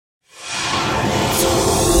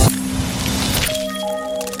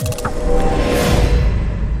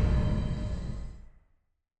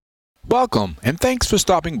Welcome, and thanks for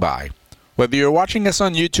stopping by. Whether you're watching us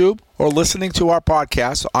on YouTube or listening to our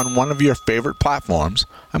podcast on one of your favorite platforms,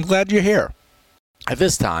 I'm glad you're here. At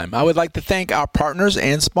this time, I would like to thank our partners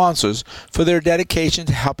and sponsors for their dedication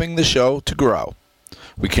to helping the show to grow.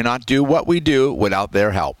 We cannot do what we do without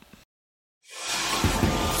their help.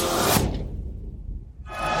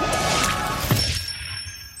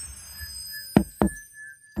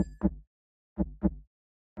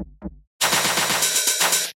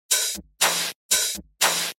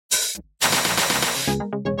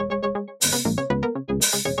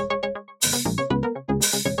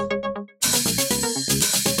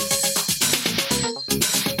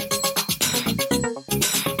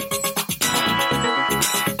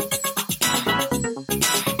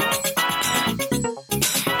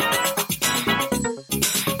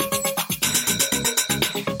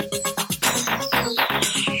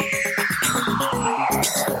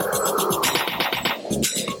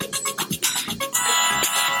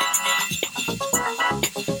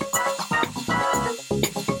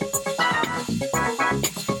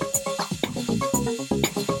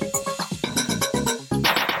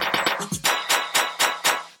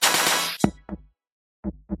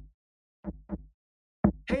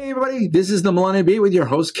 Hey everybody, this is the Millennium Beat with your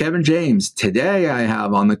host Kevin James. Today I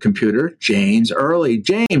have on the computer James Early.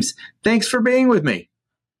 James, thanks for being with me.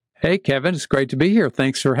 Hey Kevin, it's great to be here.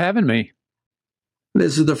 Thanks for having me.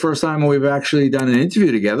 This is the first time we've actually done an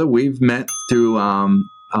interview together. We've met through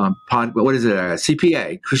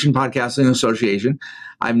CPA, Christian Podcasting Association.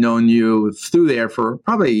 I've known you through there for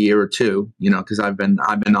probably a year or two, because I've been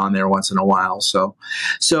on there once in a while. So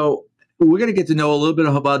we're going to get to know a little bit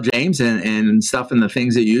about James and stuff and the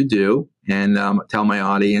things that you do, and tell my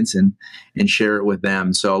audience and share it with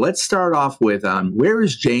them. So let's start off with where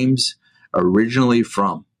is James originally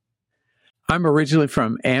from? I'm originally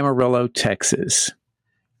from Amarillo, Texas.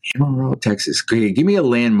 Amarillo, Texas. Great. Give me a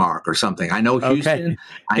landmark or something. I know Houston. Okay.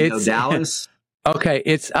 I know Dallas. Okay,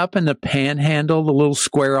 it's up in the Panhandle, the little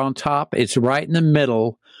square on top. It's right in the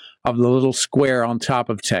middle of the little square on top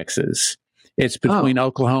of Texas. It's between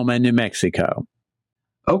Oklahoma and New Mexico.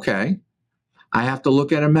 Okay. I have to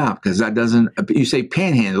look at a map because that doesn't, you say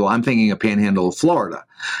Panhandle, I'm thinking of Panhandle of Florida.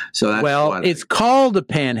 So that's it's called a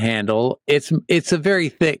panhandle. It's a very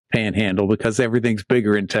thick panhandle because everything's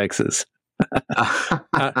bigger in Texas.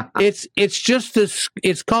 It's just this,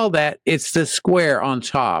 it's called that. It's the square on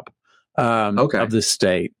top of the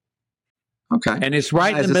state. Okay. And it's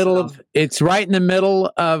right in the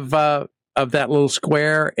middle of that little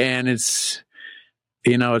square, and it's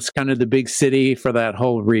kind of the big city for that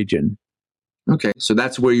whole region. Okay, so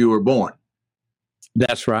that's where you were born.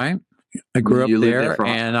 That's right. I grew up there,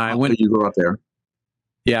 and I went. You grew up there.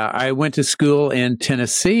 Yeah, I went to school in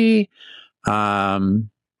Tennessee, and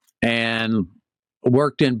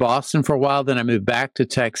worked in Boston for a while. Then I moved back to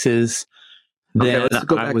Texas. Okay,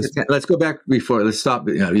 let's go back before. Let's stop.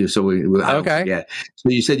 So we okay. Yeah. So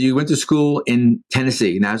you said you went to school in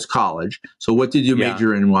Tennessee, and that's college. So what did you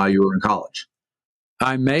major in while you were in college?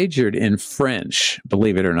 I majored in French,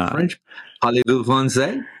 believe it or not. French? Parlez-vous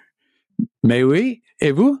français? Mais oui. Et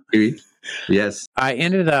vous? Oui. Yes. I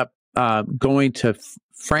ended up going to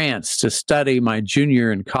France to study my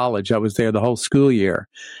junior in college. I was there the whole school year.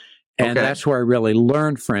 And that's where I really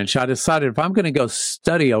learned French. I decided if I'm going to go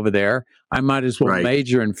study over there, I might as well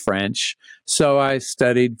major in French. So I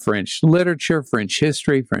studied French literature, French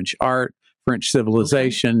history, French art, French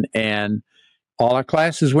civilization, and all our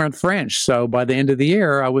classes were in French. So by the end of the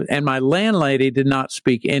year, and my landlady did not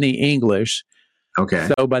speak any English. Okay.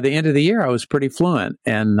 So by the end of the year, I was pretty fluent.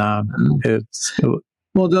 And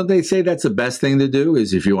well, don't they say that's the best thing to do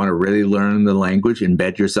is if you want to really learn the language,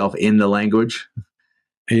 embed yourself in the language?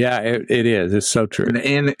 Yeah, it is. It's so true.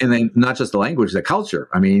 And then not just the language, the culture.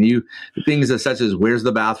 I mean, things such as where's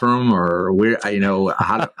the bathroom or where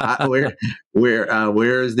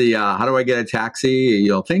where is the how do I get a taxi?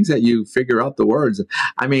 Things that you figure out the words.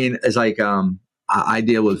 I mean, it's like I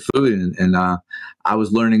deal with food, and I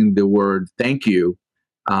was learning the word thank you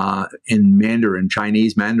in Mandarin,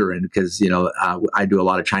 Chinese Mandarin, because I do a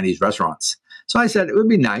lot of Chinese restaurants. So I said, it would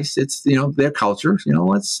be nice. It's, their culture.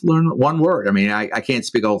 Let's learn one word. I mean, I can't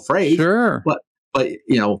speak a whole phrase. Sure. But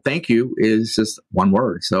thank you is just one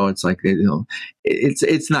word. So it's like,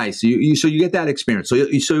 it's nice. So you get that experience. So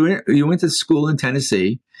you went to school in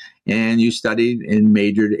Tennessee and you studied and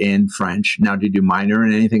majored in French. Now, did you minor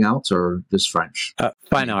in anything else or just French?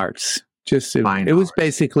 Fine arts. It was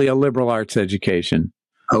basically a liberal arts education.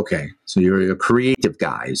 Okay. So you're a creative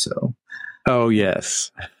guy. So. Oh,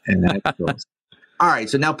 yes. And that goes. All right.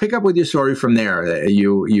 So now pick up with your story from there.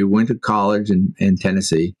 You went to college in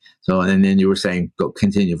Tennessee. So, and then you were saying, go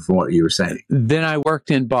continue from what you were saying. Then I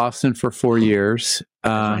worked in Boston for 4 years.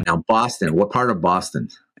 Right. Now, Boston, what part of Boston?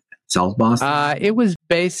 South Boston? It was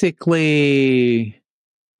basically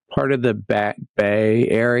part of the Back Bay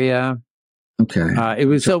area. Okay. It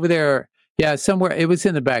was over there. Yeah, somewhere. It was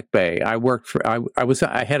in the Back Bay. I worked for. I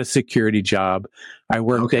had a security job. I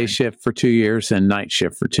worked day shift for 2 years and night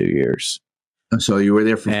shift for 2 years. So you were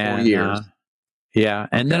there for 4 years. Yeah,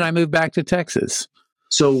 and then I moved back to Texas.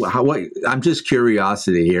 So what? I'm just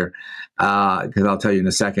curiosity here, because I'll tell you in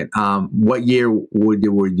a second. What year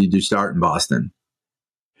did you start in Boston?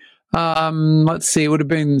 Let's see. It would have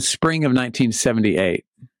been spring of 1978.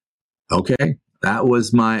 Okay, I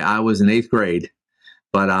was in 8th grade.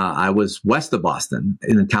 But I was west of Boston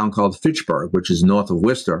in a town called Fitchburg, which is north of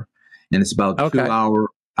Worcester. And it's about 2 hours,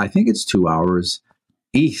 I think it's 2 hours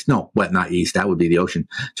east. No, not east. That would be the ocean.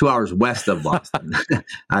 2 hours west of Boston.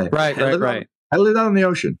 Right. I lived out on the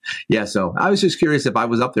ocean. Yeah, so I was just curious if I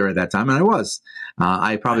was up there at that time, and I was.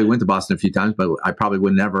 I probably went to Boston a few times, but I probably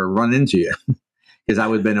would never run into you because I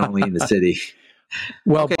would have been only in the city.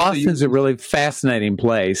 Well, Boston's a really fascinating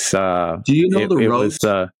place. Do you know the roads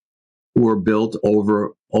were built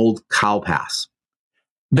over Old Cow Pass?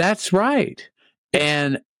 That's right.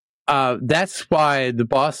 And that's why the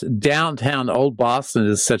downtown Old Boston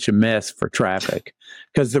is such a mess for traffic,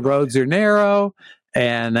 because the roads are narrow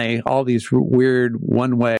and all these weird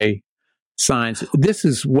one-way signs. This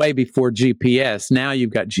is way before GPS. Now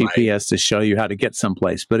you've got GPS to show you how to get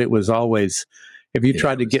someplace, but it was always, if you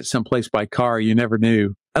tried to get someplace by car, you never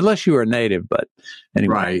knew, unless you were a native. But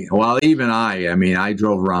anyway. Right. Well, even I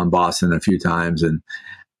drove around Boston a few times, and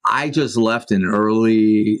I just left in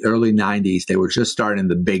early 90s. They were just starting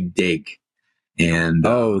the Big Dig. And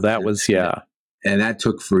that was, yeah. And that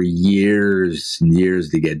took for years and years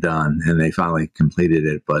to get done, and they finally completed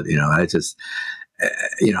it. But, I just,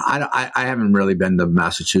 I haven't really been to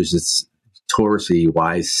Massachusetts touristy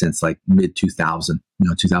wise since like mid 2000,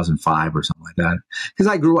 2005 or something like that. Because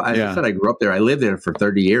I grew up there. I lived there for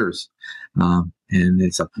 30 years. And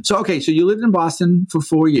it's so, okay. So you lived in Boston for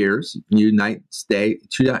 4 years, you stay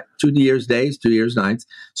 2 years days, 2 years nights.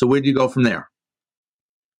 So where'd you go from there?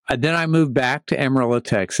 Then I moved back to Amarillo,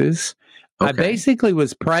 Texas. Okay. I basically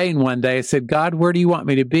was praying one day. I said, God, where do you want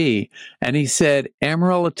me to be? And he said,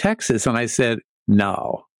 Amarillo, Texas. And I said,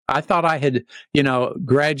 no. I thought I had,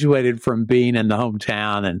 graduated from being in the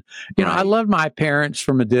hometown. And, I loved my parents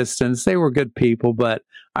from a distance. They were good people, but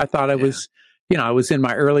I thought I was, I was in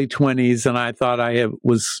my early 20s and I thought I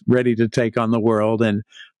was ready to take on the world. And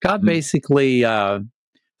God basically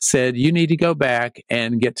said, you need to go back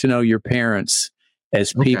and get to know your parents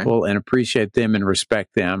as people and appreciate them and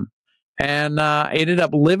respect them. And I ended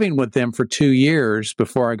up living with them for 2 years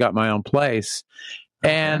before I got my own place.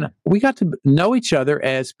 And we got to know each other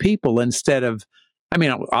as people instead of,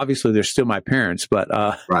 obviously they're still my parents, but,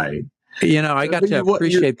 I got to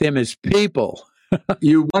appreciate them as people.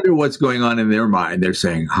 You wonder what's going on in their mind. They're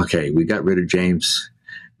saying, okay, we got rid of James.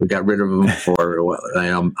 We got rid of him for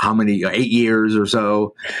how many, 8 years or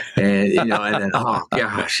so. And, and then, oh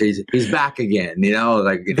gosh, he's back again,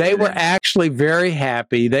 They were actually very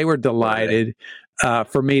happy. They were delighted.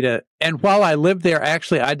 For me to, and while I lived there,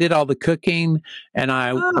 actually, I did all the cooking and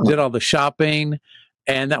I did all the shopping,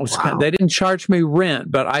 and that was they didn't charge me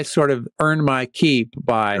rent, but I sort of earned my keep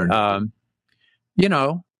by,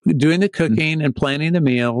 doing the cooking and planning the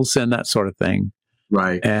meals and that sort of thing.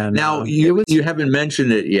 Right. And now you haven't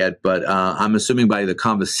mentioned it yet, but I'm assuming by the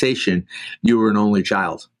conversation you were an only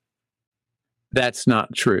child. That's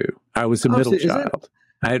not true. I was a middle child.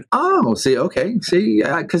 Because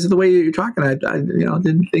of the way you're talking, I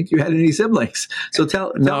didn't think you had any siblings. So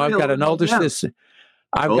tell no, I've got an older sister.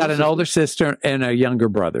 I've got an older sister and a younger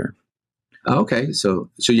brother. Okay,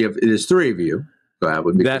 so there's 3 of you.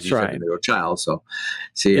 That's right. Middle child. So,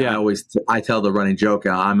 I tell the running joke,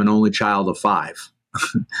 I'm an only child of 5.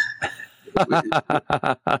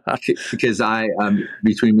 Because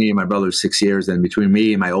between me and my brother 6 years, and between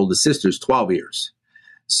me and my oldest sister is 12 years.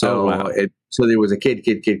 So so there was a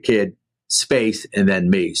kid space, and then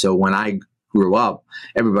me. So when I grew up,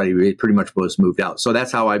 everybody pretty much was moved out. So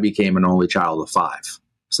that's how I became an only child of 5.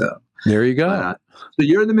 So there you go. So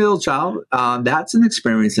you're the middle child. That's an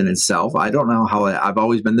experience in itself. I don't know how I've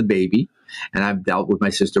always been the baby, and I've dealt with my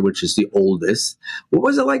sister, which is the oldest. What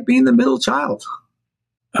was it like being the middle child?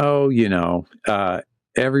 Oh,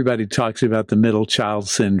 everybody talks about the middle child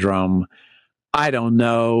syndrome. I don't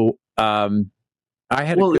know. I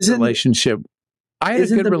had a good relationship. I had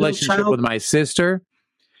a good relationship with my sister.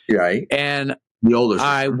 Right. And The older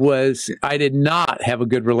sister. I did not have a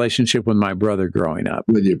good relationship with my brother growing up.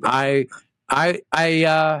 With your brother.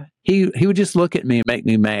 He would just look at me and make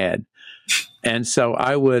me mad. And so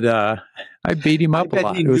I would, I beat him up a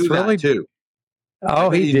lot. It was really too. Oh,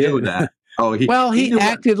 he did. Knew that. Oh, he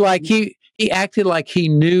acted like he acted like he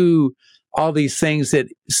knew all these things that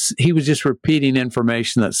he was just repeating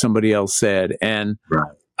information that somebody else said. And,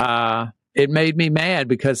 it made me mad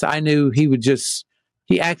because I knew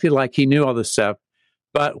he acted like he knew all this stuff.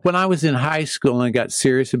 But when I was in high school and I got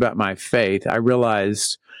serious about my faith, I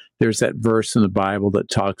realized there's that verse in the Bible that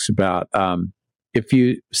talks about, if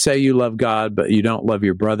you say you love God, but you don't love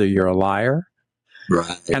your brother, you're a liar.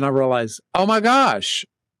 Right. And I realized, oh my gosh,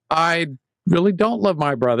 I really don't love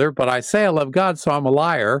my brother, but I say I love God, so I'm a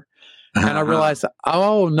liar. And I realized,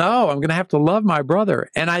 oh no, I'm going to have to love my brother.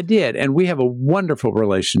 And I did. And we have a wonderful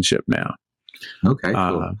relationship now. Okay,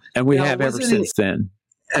 cool. And we have ever since then.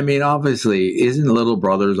 I mean, obviously, isn't little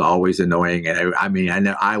brothers always annoying? I mean, I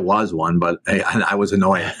know I was one, but I was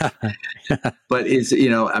annoying. But it's,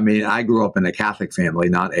 I mean, I grew up in a Catholic family,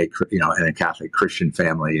 not in a Catholic Christian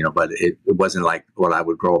family, but it wasn't like what I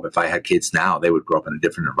would grow up. If I had kids now, they would grow up in a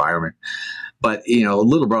different environment. But,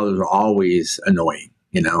 little brothers are always annoying,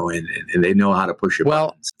 and they know how to push your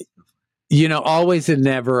buttons. Always and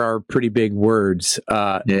never are pretty big words.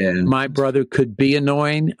 My brother could be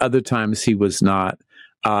annoying. Other times he was not.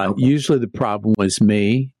 Usually the problem was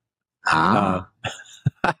me. So,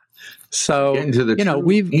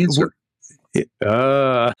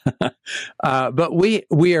 but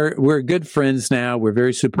we're good friends now. We're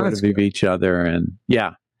very supportive of each other. And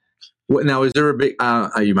yeah. Now, is there a big,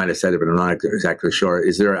 you might have said it, but I'm not exactly sure.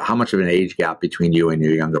 How much of an age gap between you and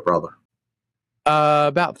your younger brother?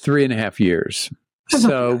 About 3.5 years.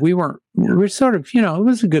 So we're sort of, it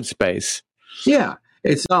was a good space. Yeah.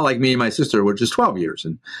 It's not like me and my sister, which is 12 years.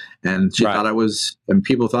 And she thought and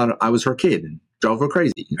people thought I was her kid and drove her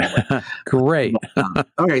crazy. Great.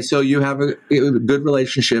 Okay. So you have a good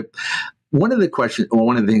relationship. One of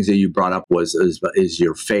the things that you brought up is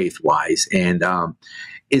your faith wise. And,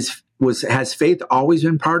 has faith always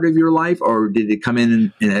been part of your life, or did it come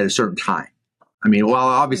in at a certain time? I mean,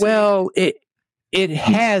 obviously. Well, it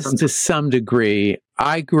has to some degree.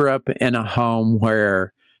 I grew up in a home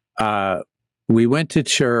where we went to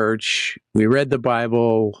church, we read the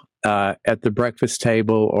Bible at the breakfast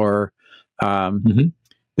table, or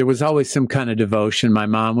there was always some kind of devotion. My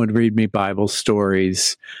mom would read me Bible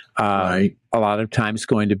stories, a lot of times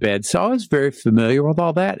going to bed. So I was very familiar with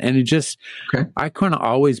all that. And I kind of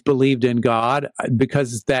always believed in God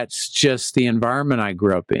because that's just the environment I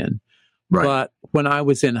grew up in. Right. But when I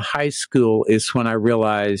was in high school is when I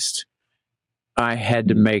realized I had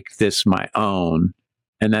to make this my own.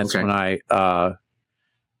 And that's when I,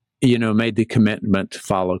 made the commitment to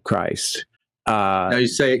follow Christ. Now you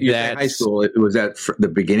say high school. Was that the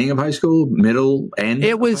beginning of high school, middle, end?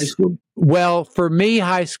 It was high school? Well, for me,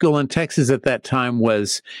 high school in Texas at that time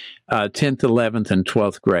was 10th, 11th, and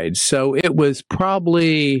 12th grade. So it was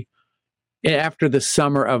probably after the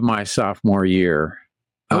summer of my sophomore year.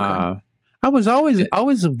 Okay. I was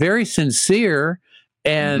always very sincere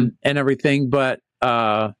and everything, but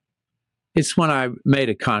it's when I made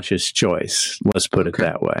a conscious choice. Let's put it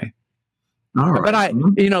that way. All right.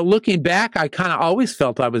 But looking back, I kind of always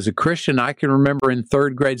felt I was a Christian. I can remember in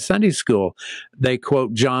third grade Sunday school, they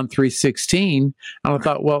quote John 3:16. And I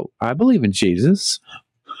thought, well, I believe in Jesus.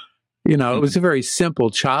 It was a very simple,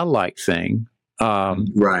 childlike thing.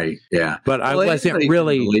 Right. Yeah. But I wasn't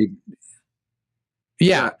really.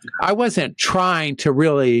 Yeah. I wasn't trying to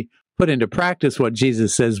really put into practice what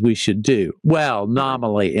Jesus says we should do. Well,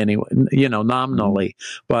 nominally anyway, nominally.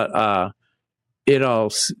 But it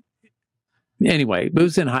all. Anyway, it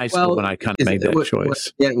was in high school when I kind of made that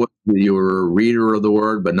choice. You were a reader of the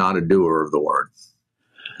word, but not a doer of the word,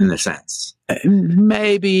 in a sense.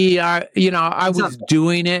 Maybe I was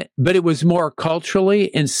doing it, but it was more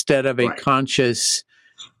culturally instead of a conscious.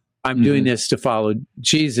 I'm doing this to follow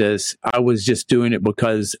Jesus. I was just doing it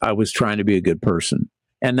because I was trying to be a good person.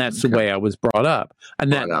 And that's the way I was brought up.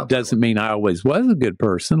 And that doesn't mean I always was a good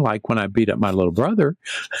person, like when I beat up my little brother.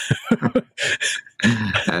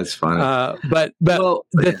 That's funny. But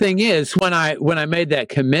the thing is, when I made that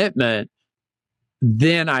commitment,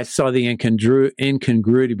 then I saw the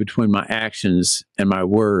incongruity between my actions and my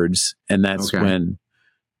words. And that's when,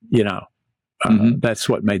 That's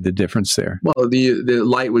what made the difference there. Well, the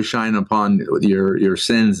light was shining upon your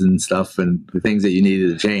sins and stuff and the things that you needed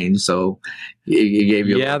to change. So it gave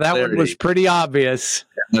you that clarity. one was pretty obvious.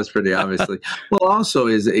 That's pretty obviously. Well, also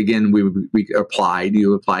is, again, you applied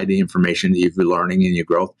the information that you've been learning in your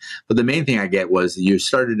growth. But the main thing I get was you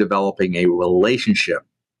started developing a relationship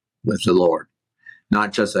with the Lord,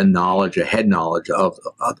 not just a head knowledge of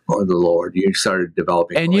the Lord. You started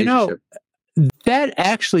developing a relationship. That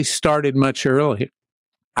actually started much earlier.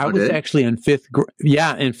 I was actually in fifth grade.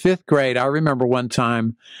 Yeah, in fifth grade. I remember one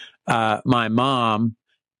time my mom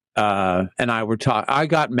and I were talking. I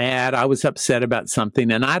got mad. I was upset about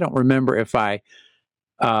something. And I don't remember if I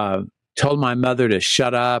told my mother to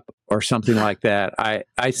shut up or something like that.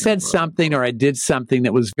 I said something or I did something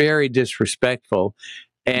that was very disrespectful.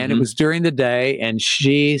 And it was during the day. And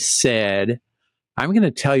she said, "I'm going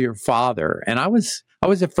to tell your father." And I was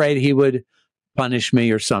afraid he would punish me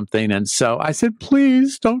or something. And so I said,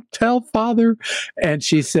 "Please don't tell father." And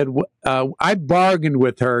she said, I bargained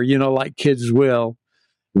with her, like kids will.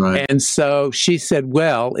 Right. And so she said,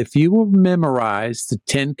 "Well, if you will memorize the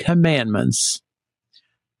 10 Commandments,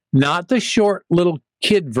 not the short little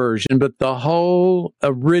kid version, but the whole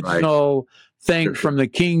original thing from the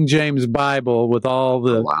King James Bible with all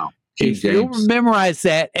the, if you'll memorize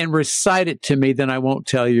that and recite it to me, then I won't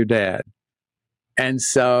tell your dad." And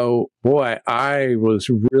so, boy, I was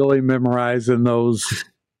really memorizing those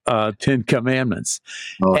 10 Commandments.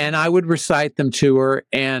 And I would recite them to her.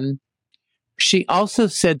 And she also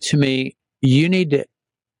said to me, "You need to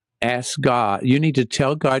ask God. You need to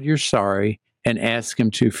tell God you're sorry and ask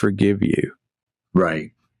him to forgive you."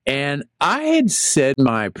 Right. And I had said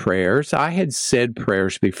my prayers. I had said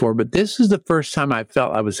prayers before, but this is the first time I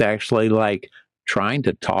felt I was actually like trying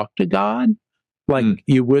to talk to God like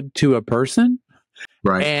you would to a person.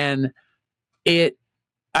 Right. And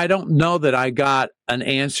I don't know that I got an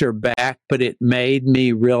answer back, but it made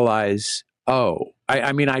me realize,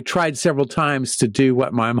 I mean, I tried several times to do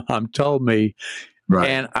what my mom told me. Right.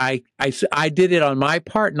 And I did it on my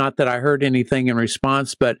part, not that I heard anything in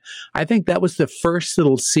response, but I think that was the first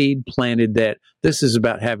little seed planted that this is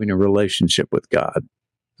about having a relationship with God.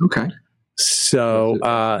 Okay. So,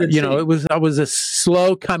 it was a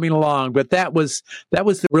slow coming along, but that was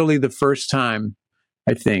really the first time,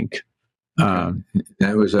 I think.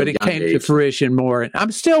 That was, but it came to fruition more. And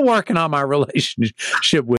I'm still working on my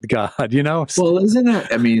relationship with God. Well, isn't it?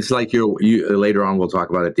 I mean, it's like you later on. We'll talk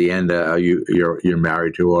about at the end. You're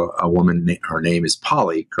married to a woman. Her name is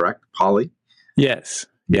Polly, correct? Polly. Yes.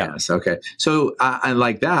 Yeah. Yes. Okay. So, and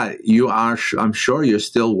like that, I'm sure you're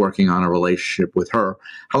still working on a relationship with her.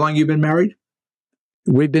 How long have you been married?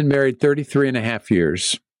 We've been married 33 and a half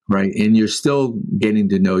years. Right. And you're still getting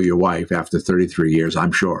to know your wife after 33 years,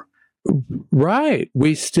 I'm sure. Right.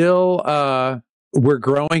 We still, we're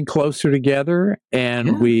growing closer together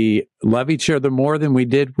and we love each other more than we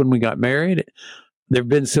did when we got married. There've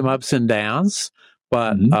been some ups and downs,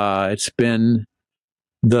 but it's been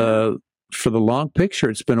for the long picture,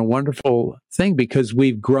 it's been a wonderful thing because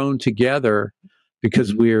we've grown together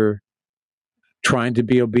because we're trying to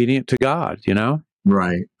be obedient to God,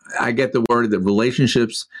 Right. I get the word that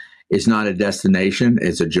relationships is not a destination,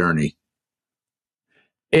 it's a journey.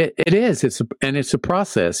 It is. It's a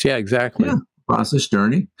process. Yeah, exactly. Yeah. Process,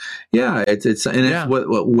 journey. Yeah, it's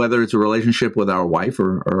whether it's a relationship with our wife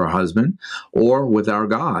or our husband or with our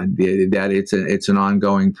God, that it's an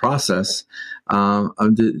ongoing process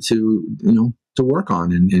to work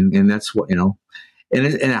on, and that's what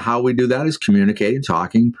And how we do that is communicating,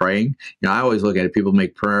 talking, praying. I always look at it. People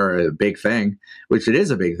make prayer a big thing, which it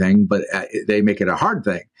is a big thing, but they make it a hard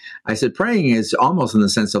thing. I said praying is almost in the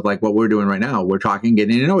sense of like what we're doing right now. We're talking,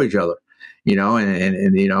 getting to know each other, and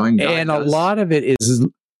a lot of it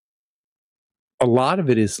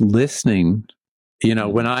is listening.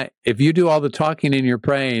 If you do all the talking and you're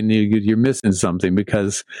praying, you're missing something,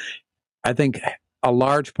 because I think a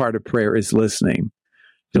large part of prayer is listening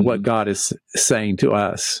to what God is saying to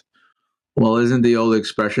us. Well, isn't the old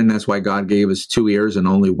expression, that's why God gave us 2 ears and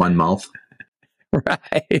only one mouth?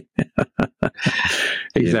 Right.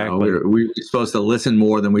 Exactly. We're supposed to listen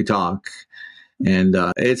more than we talk. And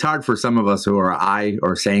it's hard for some of us who are I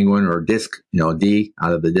or sanguine or DISC, D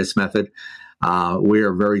out of the DISC method. We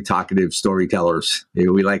are very talkative storytellers.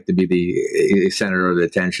 We like to be the center of the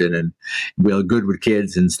attention, and we're good with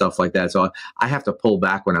kids and stuff like that. So I have to pull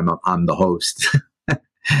back when I'm the host.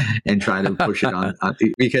 And try to push it on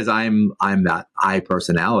because I'm that I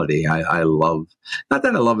personality. I love, not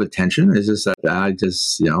that I love attention. It's just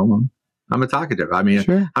that I'm a talkative. I mean,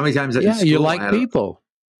 sure. How many times? You like people.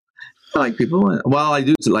 I like people. Well, I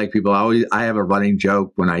do like people. I have a running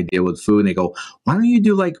joke when I deal with food, and they go, "Why don't you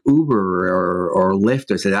do like Uber or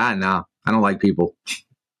Lyft?" I said, no, I don't like people.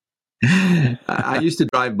 I used to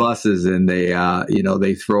drive buses, and they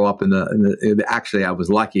throw up in the. Actually, I was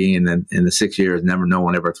lucky, and then in the 6 years, no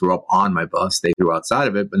one ever threw up on my bus. They threw outside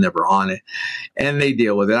of it, but never on it, and they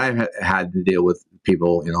deal with it. I've had to deal with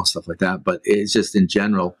people, stuff like that. But it's just in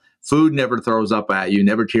general. Food never throws up at you,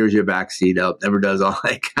 never tears your backseat up, never does all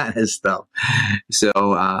that kind of stuff. So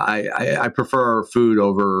I prefer food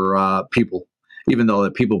over people, even though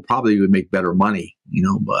that people probably would make better money,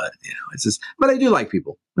 but it's just. But I do like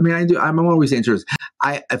people. I mean, I do. I'm always interested.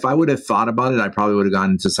 If I would have thought about it, I probably would have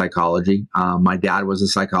gone into psychology. My dad was a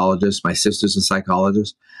psychologist. My sister's a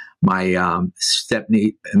psychologist. My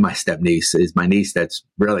stepniece is my niece. That's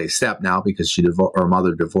really a step now because her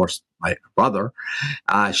mother divorced my brother.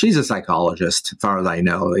 She's a psychologist, as far as I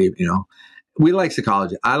know. We like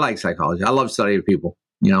psychology. I like psychology. I love studying people.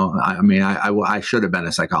 I should have been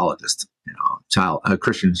a psychologist. A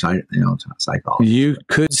Christian psychologist. You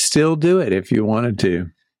could still do it if you wanted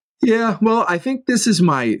to. Yeah. Well, I think this is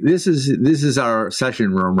our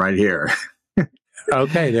session room right here.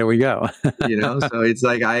 Okay, there we go. So it's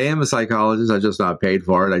like I am a psychologist. I'm just not paid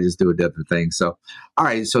for it. I just do a different thing. So, all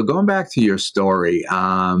right. So going back to your story,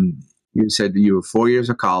 you said you were 4 years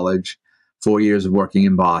of college, 4 years of working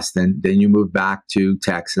in Boston. Then you moved back to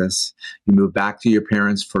Texas. You moved back to your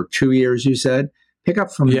parents for 2 years, you said. Pick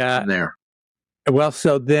up from there. Well,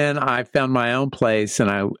 so then I found my own place,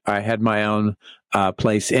 and I had my own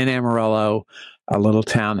place in Amarillo, a little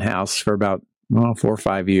townhouse for about 4 or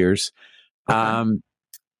 5 years. Okay.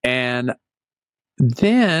 And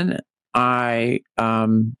then I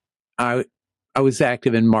was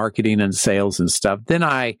active in marketing and sales and stuff. Then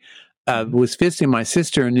I was visiting my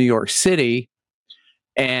sister in New York City,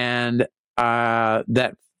 and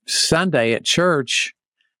that Sunday at church,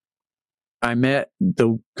 I met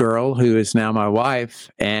the girl who is now my wife.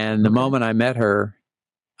 And the moment I met her,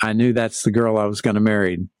 I knew that's the girl I was going to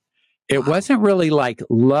marry. It wasn't really like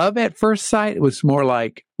love at first sight. It was more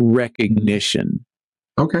like recognition.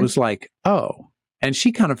 Okay. It was like, oh, and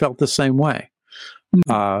she kind of felt the same way.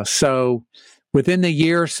 So within the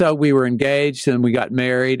year or so, we were engaged and we got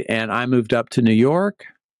married, and I moved up to New York,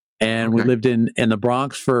 and we lived in the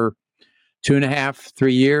Bronx for 2.5,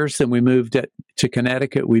 3 years. Then we moved to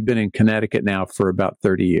Connecticut. We've been in Connecticut now for about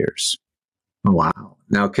 30 years. Oh, wow.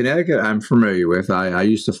 Now, Connecticut, I'm familiar with. I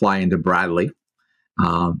used to fly into Bradley.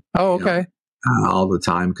 Okay. All the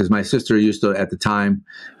time, because my sister used to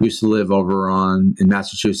live over in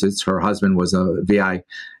Massachusetts. Her husband was a VI.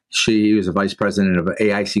 He was a vice president of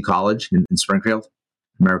AIC College in Springfield,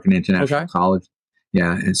 American International College.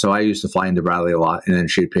 Yeah, and so I used to fly into Bradley a lot, and then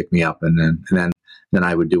she'd pick me up, and then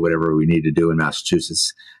I would do whatever we needed to do in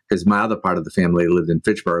Massachusetts. Because my other part of the family lived in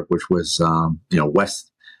Fitchburg, which was west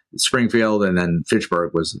Springfield, and then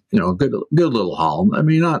Fitchburg was a good little haul. I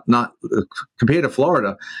mean, not compared to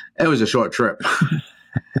Florida, it was a short trip.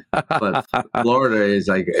 But Florida is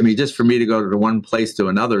just for me to go to one place to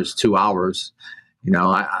another is 2 hours.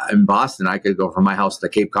 In Boston, I could go from my house to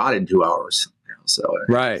Cape Cod in 2 hours. So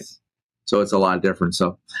it's a lot different.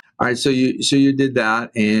 So, all right. So you did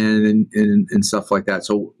that and stuff like that.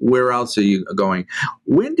 So where else are you going?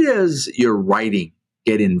 When does your writing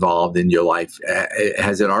get involved in your life?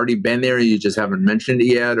 Has it already been there? You just haven't mentioned it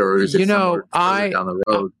yet, or is it down the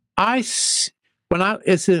road? It's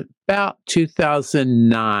about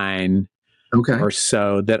 2009 or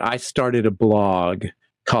so that I started a blog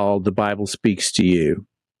called The Bible Speaks to You.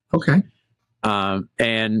 Okay.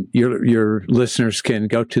 And your listeners can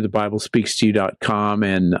go to thebiblespeakstoyou.com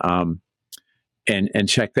and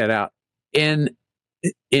check that out. In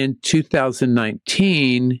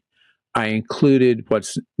 2019, I included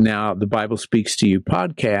what's now the Bible Speaks to You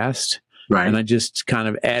podcast. Right. And I just kind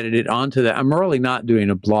of added it onto that. I'm really not doing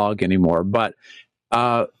a blog anymore, but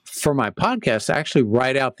for my podcast, I actually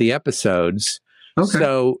write out the episodes. Okay.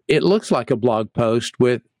 So it looks like a blog post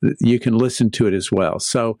you can listen to it as well.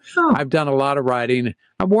 So I've done a lot of writing.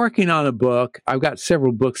 I'm working on a book. I've got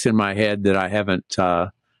several books in my head that I haven't,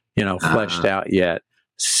 fleshed out yet.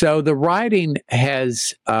 So the writing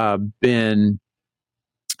has been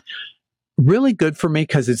really good for me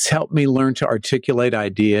because it's helped me learn to articulate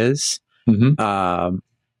ideas. Mm-hmm.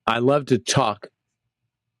 I love to talk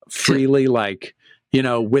freely,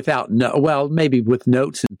 maybe with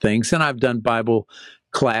notes and things. And I've done Bible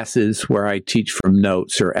classes where I teach from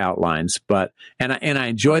notes or outlines, and I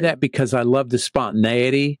enjoy that because I love the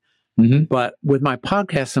spontaneity. Mm-hmm. But with my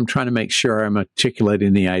podcast, I'm trying to make sure I'm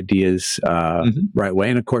articulating the ideas right way.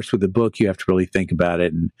 And of course, with the book, you have to really think about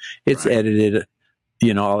it, and it's edited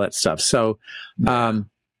all that stuff. So,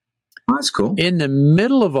 that's cool. In the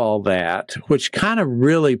middle of all that, which kind of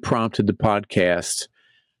really prompted the podcast,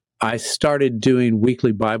 I started doing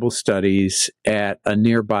weekly Bible studies at a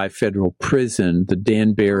nearby federal prison, the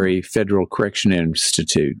Danbury Federal Correction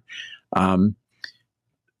Institute.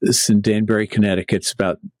 This is in Danbury, Connecticut. It's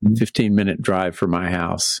about a 15-minute drive from my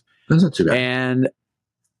house. That's not too bad. And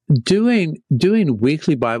doing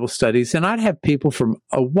weekly Bible studies, and I'd have people from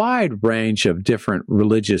a wide range of different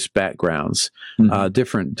religious backgrounds,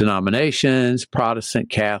 different denominations, Protestant,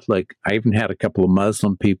 Catholic. I even had a couple of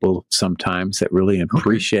Muslim people sometimes that really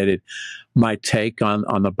appreciated my take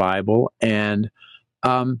on the Bible. And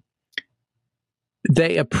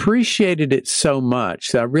they appreciated it so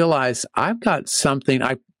much that I realized I've got something.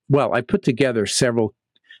 I put together several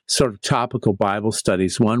sort of topical Bible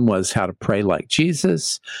studies. One was how to pray like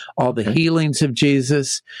Jesus, all the healings of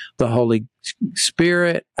Jesus, the Holy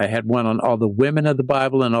Spirit. I had one on all the women of the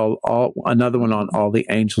Bible, and another one on all the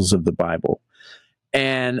angels of the Bible.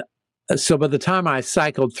 And so by the time I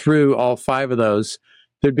cycled through all 5 of those,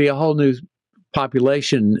 there'd be a whole new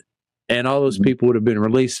population, and all those people would have been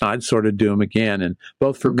released, and I'd sort of do them again, and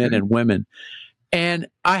both for men and women. And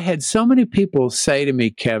I had so many people say to me,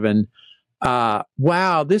 Kevin,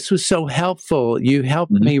 wow, this was so helpful. You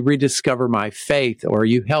helped me rediscover my faith, or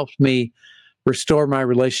you helped me restore my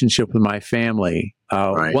relationship with my family.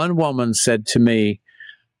 One woman said to me,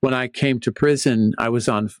 when I came to prison, I was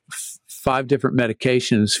on 5 different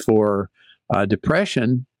medications for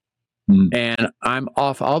depression, and I'm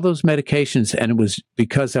off all those medications, and it was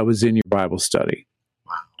because I was in your Bible study.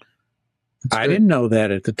 Wow. I didn't know that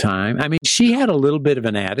at the time. I mean, she had a little bit of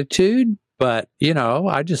an attitude, but,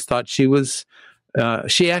 I just thought she was,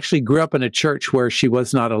 she actually grew up in a church where she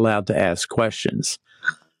was not allowed to ask questions.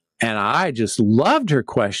 And I just loved her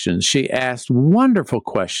questions. She asked wonderful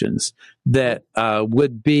questions that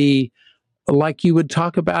would be like you would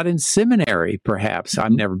talk about in seminary, perhaps.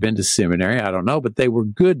 I've never been to seminary. I don't know, but they were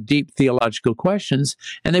good, deep theological questions,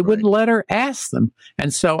 and they wouldn't let her ask them.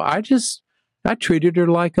 And so I treated her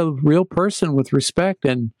like a real person with respect,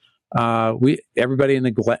 and everybody in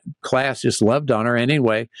the class just loved on her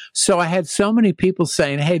anyway. So I had so many people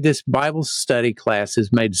saying, hey, this Bible study class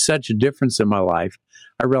has made such a difference in my life.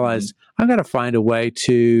 I realized I've got to find a way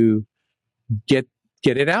to get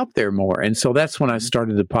it out there more. And so that's when I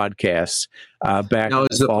started the podcast back. Now,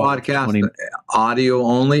 is the podcast audio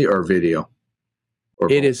only or video?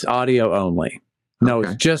 It is audio only. No,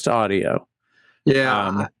 it's just audio.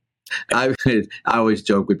 Yeah. I always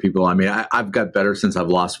joke with people. I mean, I've got better since I've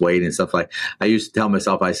lost weight and stuff. Like, I used to tell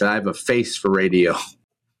myself, I said, I have a face for radio.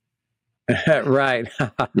 Right.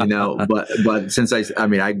 But since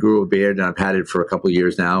I grew a beard, and I've had it for a couple of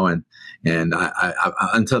years now. And I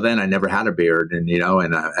until then, I never had a beard. And,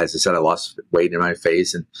 as I said, I lost weight in my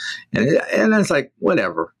face, and it's like,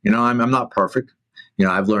 whatever, I'm not perfect.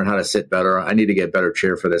 I've learned how to sit better. I need to get better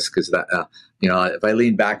chair for this, because if I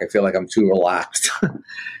lean back, I feel like I'm too relaxed.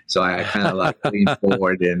 So I kind of lean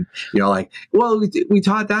forward, and we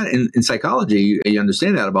taught that in psychology. You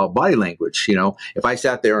understand that about body language. If I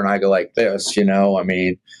sat there and I go like this,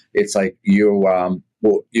 it's like I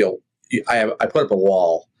put up a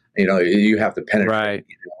wall. You have to penetrate. Right.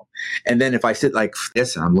 And then if I sit like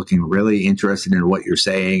this and I'm looking really interested in what you're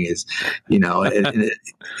saying, it's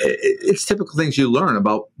typical things you learn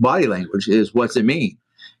about body language is what's it mean?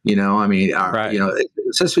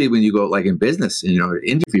 Especially when you go like in business,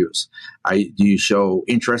 interviews, do you show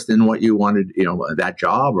interest in what you wanted, that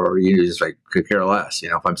job, or you just like could care less?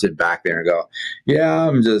 If I'm sitting back there and go, yeah,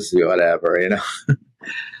 I'm just whatever,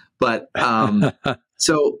 but,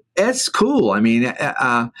 so it's cool. I mean,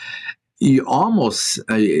 you almost,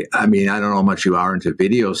 I don't know how much you are into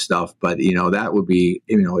video stuff, but, that would be,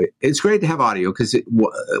 it's great to have audio, because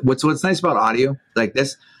what's nice about audio like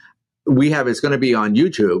this, it's going to be on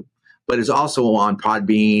YouTube, but it's also on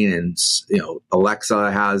Podbean, and,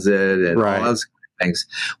 Alexa has it, and all those things,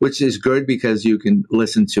 which is good because you can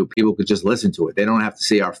people could just listen to it. They don't have to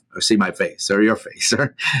see my face or your face,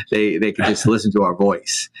 or they can just listen to our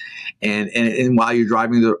voice. And while you're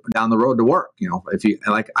driving down the road to work, if you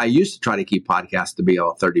like, I used to try to keep podcasts to be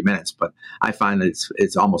all 30 minutes, but I find that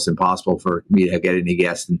it's almost impossible for me to get any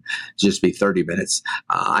guests and just be 30 minutes.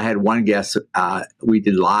 I had one guest, we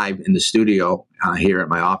did live in the studio here at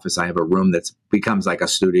my office. I have a room that becomes like a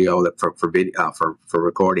studio for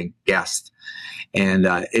recording guests. And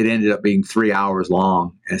it ended up being 3 hours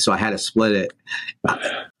long. And so I had to split it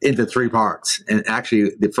into 3 parts. And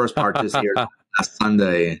actually, the first part just aired last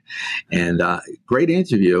Sunday, and great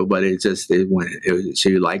interview. But it just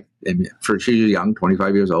she liked. She's young,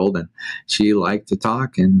 25 years old, and she liked to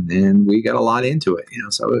talk, and we got a lot into it.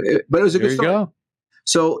 But it was a good story. Go.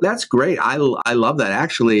 So that's great. I love that.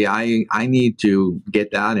 Actually, I need to get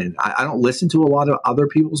that. And I don't listen to a lot of other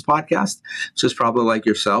people's podcasts. Just probably like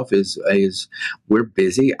yourself is we're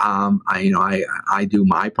busy. I do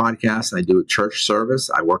my podcast. I do a church service.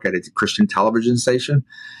 I work at a Christian television station.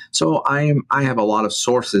 So I have a lot of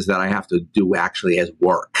sources that I have to do actually as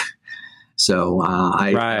work. So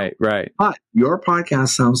right. But your podcast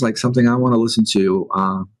sounds like something I want to listen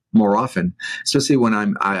to more often, especially when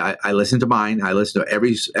I listen to mine. I listen to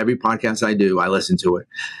every podcast I do. I listen to it.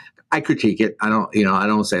 I critique it. I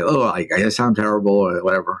don't say, oh, I sound terrible or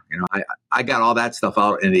whatever. I got all that stuff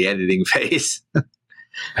out in the editing phase.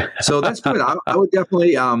 So that's good. I would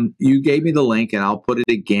definitely, you gave me the link and I'll put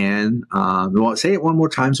it again. Say it one more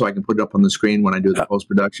time so I can put it up on the screen when I do the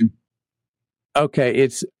post-production. Okay.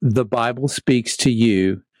 It's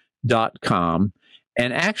thebiblespeakstoyou.com.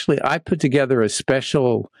 And actually, I put together a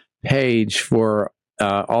special page for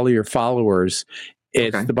all of your followers.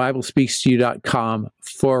 It's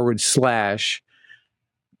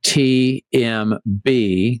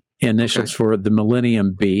thebiblespeakstoyou.com/TMB, initials for the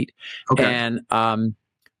Millennium Beat. Okay. And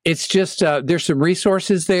it's just, there's some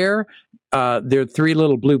resources there. There are 3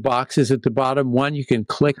 little blue boxes at the bottom. One you can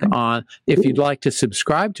click on if you'd like to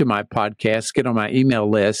subscribe to my podcast, get on my email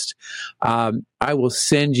list. I will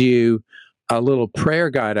send you a little prayer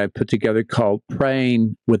guide I put together called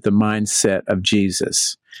Praying with the Mindset of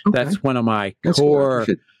Jesus. Okay. That's one of my core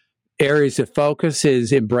areas of focus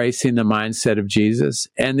is embracing the mindset of Jesus.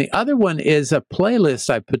 And the other one is a playlist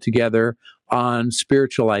I put together on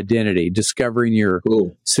spiritual identity, discovering your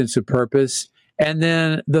sense of purpose. And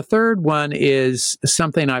then the third one is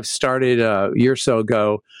something I've started a year or so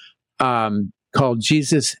ago called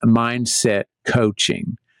Jesus Mindset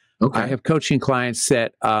Coaching. Okay. I have coaching clients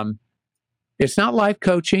that it's not life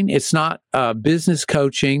coaching. It's not business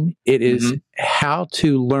coaching. It is how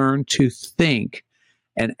to learn to think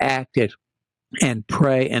and act and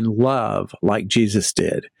pray and love like Jesus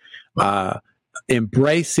did.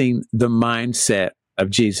 Embracing the mindset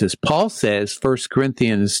of Jesus. Paul says, 1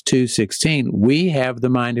 Corinthians 2:16, we have the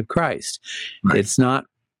mind of Christ. Right. It's not,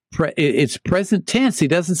 it's present tense. He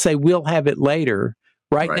doesn't say we'll have it later,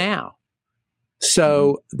 right now.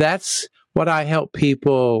 So that's what I help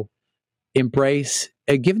people embrace,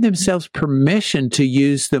 give themselves permission to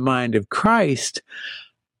use the mind of Christ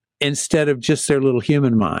instead of just their little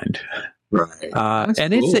human mind. Right.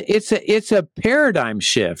 And cool. it's a paradigm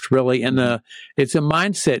shift, really, and it's a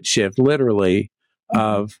mindset shift, literally,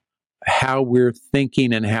 of how we're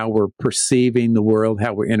thinking and how we're perceiving the world,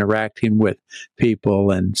 how we're interacting with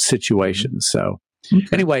people and situations. So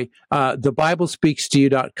anyway,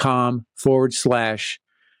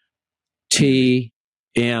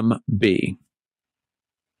 thebiblespeakstoyou.com/TMB.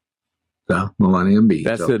 The Millennium Beat.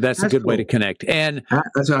 That's a good way to connect. And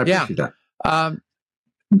that's what I appreciate that.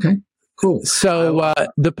 Okay, cool. So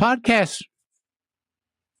the podcast.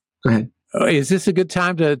 Go ahead. Is this a good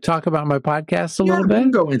time to talk about my podcast a little bit? We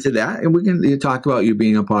can go into that, and we can talk about you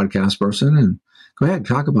being a podcast person. And go ahead,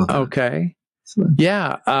 talk about that. Okay.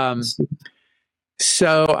 Yeah.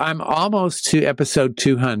 So I'm almost to episode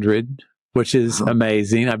 200, which is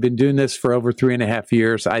amazing. I've been doing this for over 3.5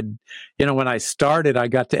 years. When I started, I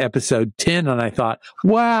got to episode 10 and I thought,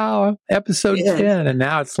 wow, episode 10. And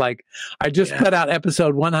now it's like, I just put out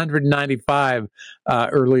episode 195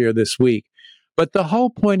 earlier this week. But the whole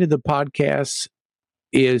point of the podcast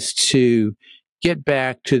is to get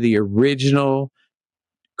back to the original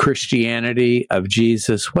Christianity of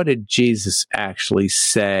Jesus. What did Jesus actually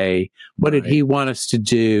say? What did he want us to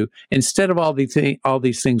do? Instead of all these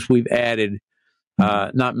things we've added,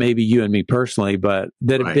 not maybe you and me personally, but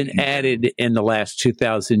that have been added in the last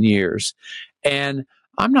 2,000 years. And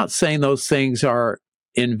I'm not saying those things are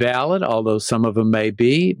invalid, although some of them may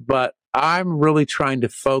be, but I'm really trying to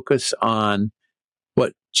focus on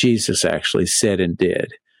what Jesus actually said and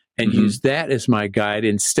did. And use that as my guide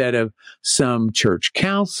instead of some church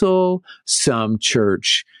council, some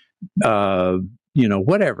church,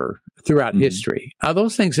 whatever throughout history.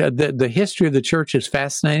 Those things, the history of the church is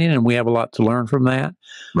fascinating and we have a lot to learn from that.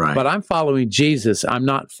 Right. But I'm following Jesus. I'm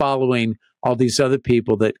not following all these other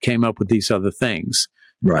people that came up with these other things.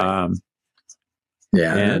 Right.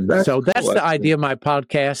 And so that's the idea of my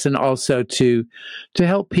podcast, and also to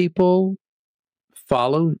help people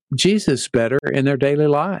follow Jesus better in their daily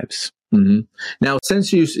lives. Mm-hmm. Now, since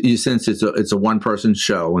since it's a one person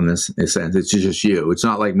show in this sense, it's just you. It's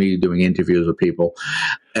not like me doing interviews with people.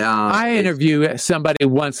 I interview somebody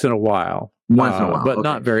once in a while, but okay.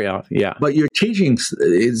 Not very often. Yeah, but your teaching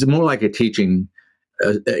is more like a teaching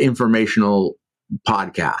informational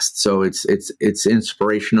podcast. So it's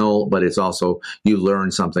inspirational, but it's also you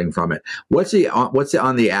learn something from it. What's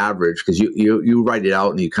on the average? Because you write it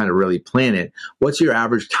out and you kind of really plan it. What's your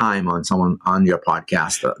average time on your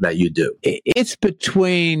podcast that you do? It's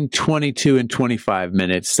between 22 and 25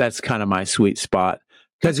 minutes. That's kind of my sweet spot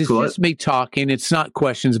because it's just me talking. It's not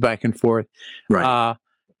questions back and forth. Right.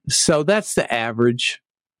 So that's the average.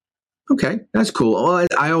 Okay, that's cool. Well,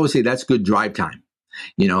 I always say that's good drive time.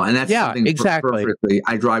 And that's something exactly. Perfectly.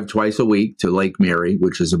 I drive twice a week to Lake Mary,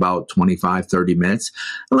 which is about 25, 30 minutes,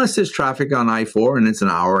 unless there's traffic on I-4 and it's an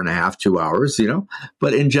hour and a half, 2 hours,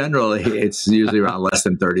 But in general, it's usually around less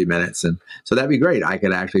than 30 minutes. And so that'd be great. I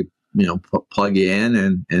could actually, plug you in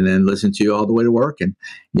and then listen to you all the way to work, and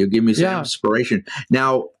you'll give me some inspiration.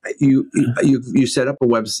 Now, you set up the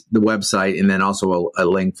website and then also a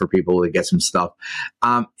link for people to get some stuff.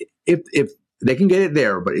 If they can get it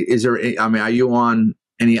there, but is there? Are you on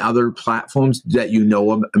any other platforms that you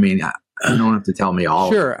know of? You don't have to tell me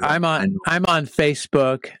all. Sure, I'm on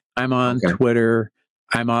Facebook. I'm on Twitter.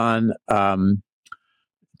 I'm on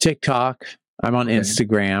TikTok. I'm on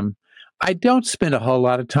Instagram. I don't spend a whole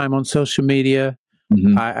lot of time on social media.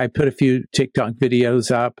 Mm-hmm. I put a few TikTok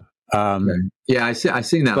videos up. Yeah, I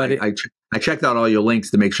seen that. But I checked out all your links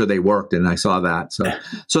to make sure they worked, and I saw that.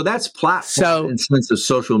 So that's platform in sense of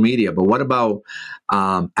social media. But what about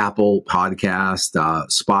Apple Podcast,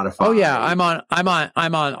 Spotify? Oh yeah, I'm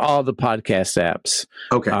on all the podcast apps.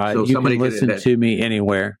 Okay, so you can listen to me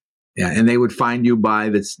anywhere. Yeah, and they would find you by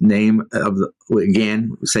this name of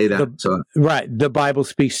say that. Right, The Bible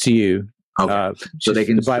Speaks to You. Okay, so they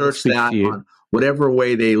can search that on whatever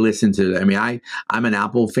way they listen to it. I'm an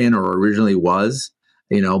Apple fan, or originally was.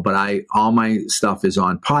 But all my stuff is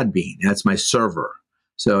on Podbean. That's my server.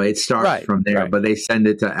 So it starts from there, but they send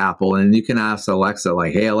it to Apple, and you can ask Alexa,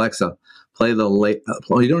 like, hey, Alexa, play the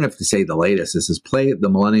you don't have to say the latest. This is play the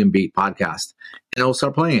Millennium Beat podcast, and it'll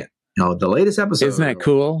start playing it. The latest episode. Isn't that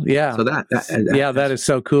cool? Yeah. So that is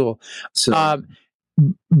so cool. So,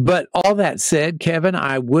 but all that said, Kevin,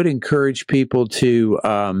 I would encourage people to,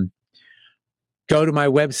 go to my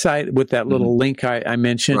website with that little link I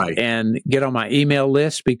mentioned and get on my email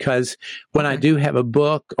list, because when I do have a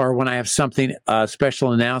book or when I have something,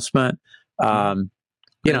 special announcement, they'll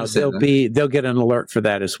get an alert for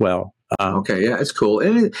that as well. Okay, yeah, it's cool,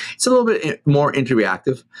 and it's a little bit more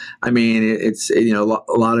interactive. It's a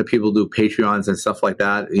lot of people do Patreons and stuff like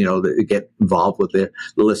that. That get involved with their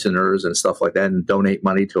listeners and stuff like that, and donate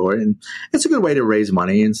money to it, and it's a good way to raise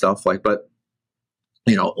money and stuff like. But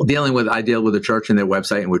I deal with the church and their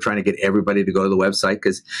website, and we're trying to get everybody to go to the website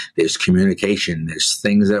because there's communication, there's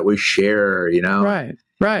things that we share. Right.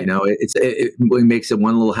 It makes it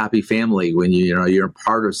one little happy family when you're a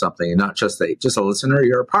part of something, and not just a listener.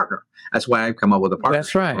 You're a partner. That's why I've come up with a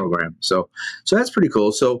partnership program. So that's pretty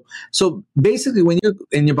cool. So basically, when you're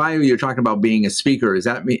in your bio, you're talking about being a speaker. Is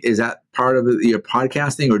that part of your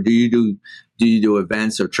podcasting, or do you do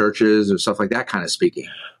events or churches or stuff like that kind of speaking?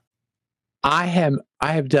 I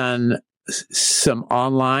have done some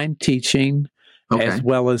online teaching as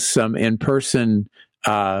well as some in-person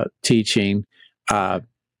teaching.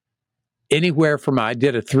 Anywhere from I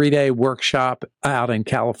did a 3-day workshop out in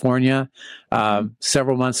California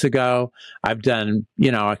several months ago. I've done,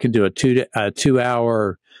 I can do a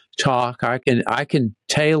 2-hour talk. I can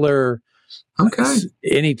tailor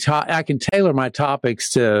I can tailor my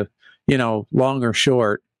topics to long or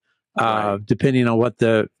short, depending on what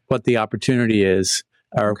the opportunity is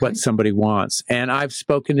or what somebody wants. And I've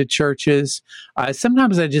spoken to churches.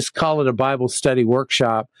 Sometimes I just call it a Bible study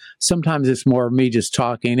workshop. Sometimes it's more of me just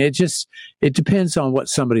talking. It depends on what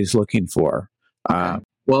somebody's looking for.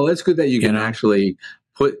 Well, it's good that you can actually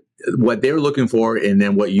put what they're looking for and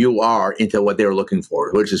then what you are into what they're looking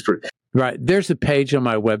for, which is pretty. Right. There's a page on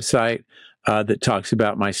my website that talks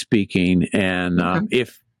about my speaking. And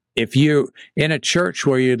if you're in a church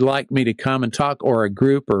where you'd like me to come and talk, or a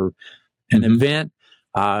group or an event,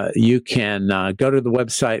 you can go to the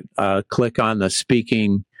website, click on the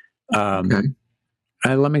speaking.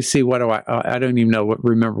 Let me see. What do I don't even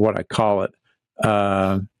remember what I call it.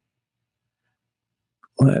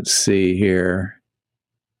 Let's see here.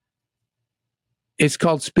 It's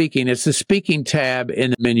called speaking. It's the speaking tab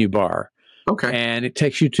in the menu bar. Okay. And it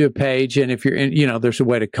takes you to a page, and if you're in, there's a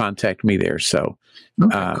way to contact me there. So,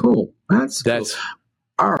 cool. That's cool.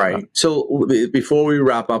 All right. So before we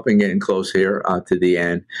wrap up and getting close here to the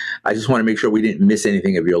end, I just want to make sure we didn't miss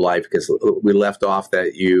anything of your life, because we left off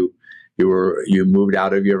that you moved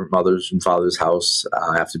out of your mother's and father's house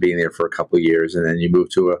after being there for a couple of years, and then you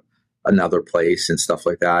moved to another place and stuff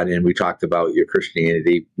like that. And we talked about your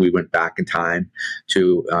Christianity. We went back in time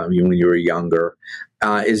to when you were younger.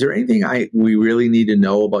 Is there anything we really need to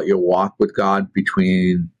know about your walk with God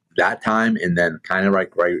between that time and then kind of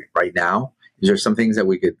like right now? Is there some things that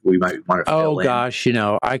we might want to fill in? Gosh,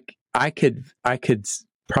 I could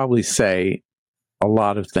probably say a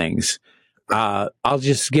lot of things. I'll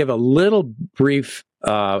just give a little brief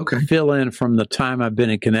fill in from the time I've been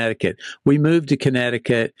in Connecticut. We moved to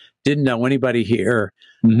Connecticut, didn't know anybody here.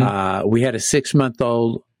 Mm-hmm. We had a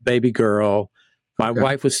 6-month-old baby girl. My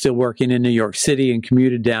wife was still working in New York City and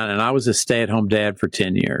commuted down, and I was a stay-at-home dad for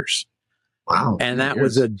 10 years. Wow. And that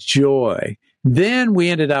was a joy. Then we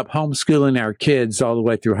ended up homeschooling our kids all the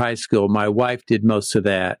way through high school. My wife did most of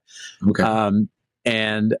that. Okay.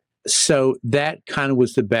 And so that kind of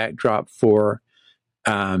was the backdrop for,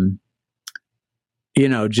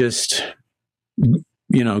 just,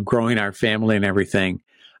 growing our family and everything.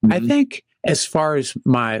 Mm-hmm. I think as far as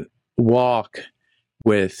my walk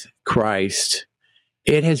with Christ,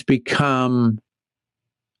 it has become,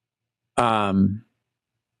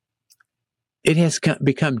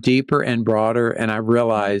 become deeper and broader. And I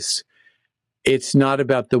realized it's not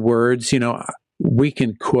about the words, we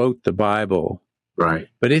can quote the Bible. Right.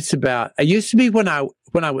 But it's about, I used to be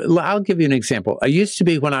I'll give you an example. I used to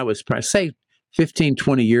be when I was, say 15,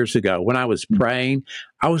 20 years ago, when I was praying,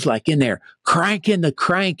 I was like in there cranking the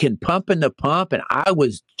crank and pumping the pump, and I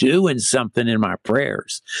was doing something in my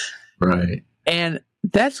prayers. Right. And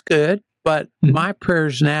that's good. But my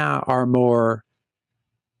prayers now are more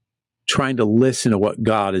trying to listen to what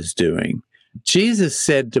God is doing. Jesus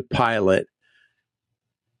said to Pilate,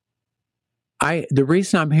 the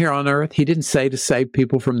reason I'm here on earth, he didn't say to save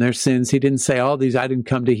people from their sins. He didn't say I didn't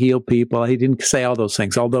come to heal people. He didn't say all those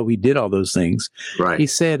things, although he did all those things. Right. He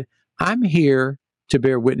said, I'm here to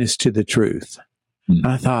bear witness to the truth. And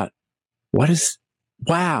I thought,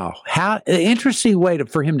 how an interesting way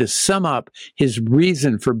for him to sum up his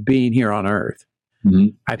reason for being here on earth. Mm-hmm.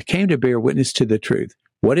 I came to bear witness to the truth.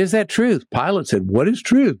 What is that truth? Pilate said, what is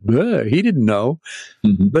truth? He didn't know.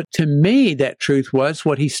 Mm-hmm. But to me, that truth was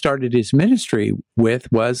what he started his ministry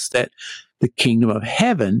with, was that the kingdom of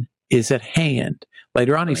heaven is at hand.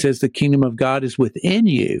 Later on, he says the kingdom of God is within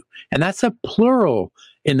you. And that's a plural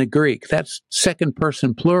in the Greek. That's second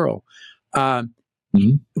person plural.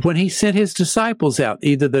 When he sent his disciples out,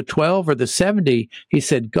 either the 12 or the 70, he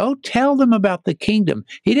said, go tell them about the kingdom.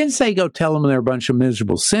 He didn't say go tell them they're a bunch of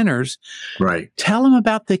miserable sinners. Right. Tell them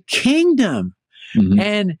about the kingdom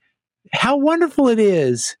and how wonderful it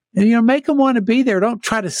is. And, make them want to be there. Don't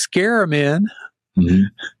try to scare them in.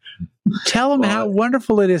 Tell them how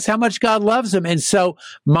wonderful it is, how much God loves them. And so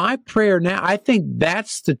my prayer now, I think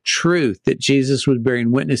that's the truth that Jesus was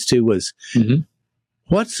bearing witness to, was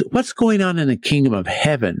what's going on in the kingdom of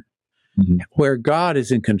heaven, where God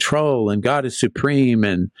is in control and God is supreme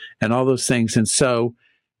and all those things. And so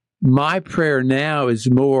my prayer now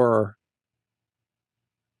is more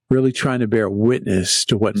really trying to bear witness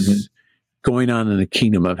to what's going on in the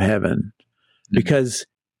kingdom of heaven, because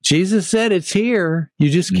Jesus said it's here. You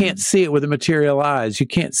just can't see it with the material eyes. You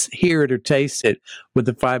can't hear it or taste it with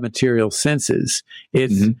the 5 material senses.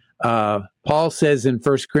 It's Paul says in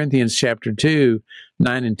 1 Corinthians chapter 2,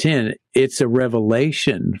 9 and 10, it's a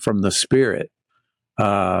revelation from the Spirit.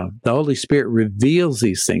 The Holy Spirit reveals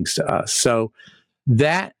these things to us. So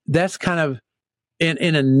that's kind of,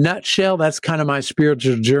 in a nutshell, that's kind of my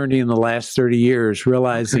spiritual journey in the last 30 years,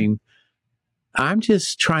 realizing I'm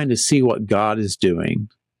just trying to see what God is doing.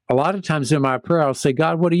 A lot of times in my prayer, I'll say,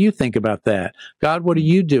 God, what do you think about that? God, what are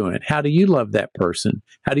you doing? How do you love that person?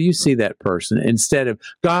 How do you see that person? Instead of,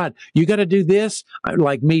 God, you got to do this,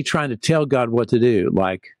 like me trying to tell God what to do.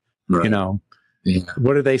 Like,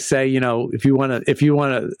 what do they say? If you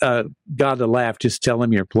want God to laugh, just tell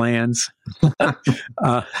him your plans.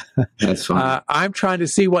 That's fine. I'm trying to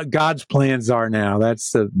see what God's plans are now.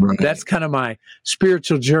 That's that's kind of my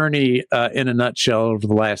spiritual journey in a nutshell over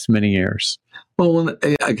the last many years. Well,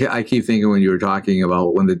 I keep thinking when you were talking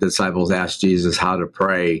about when the disciples asked Jesus how to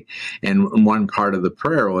pray, and one part of the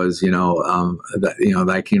prayer was,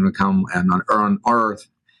 thy kingdom come on earth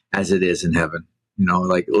as it is in heaven.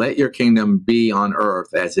 Like, let your kingdom be on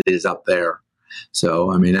earth as it is up there.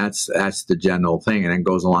 So, I mean, that's the general thing, and it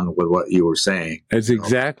goes along with what you were saying. It's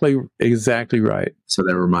exactly right. So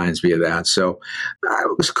that reminds me of that. So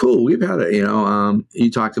it was cool. We've had it,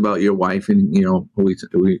 you talked about your wife and,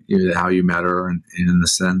 how you met her and in the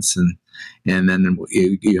sense, and then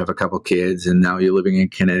you have a couple kids, and now you're living in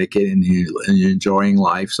Connecticut and you're enjoying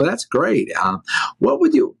life. So that's great.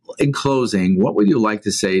 In closing, what would you like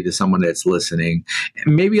to say to someone that's listening?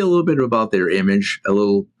 Maybe a little bit about their image,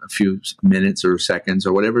 a few minutes or seconds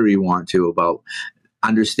or whatever you want to about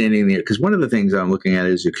understanding because one of the things I'm looking at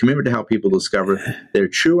is your commitment to help people discover their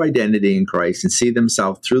true identity in Christ and see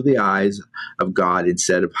themselves through the eyes of God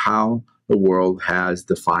instead of how the world has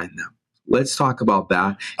defined them. Let's talk about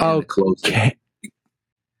that in closing.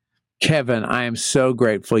 Kevin, I am so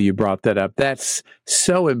grateful you brought that up. That's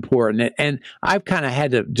so important. And I've kind of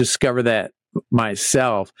had to discover that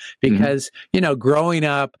myself because, growing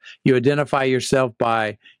up, you identify yourself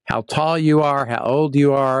by how tall you are, how old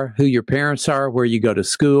you are, who your parents are, where you go to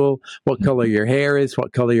school, what color your hair is,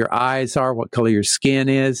 what color your eyes are, what color your skin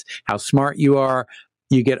is, how smart you are.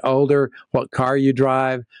 You get older, what car you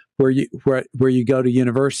drive, where you go to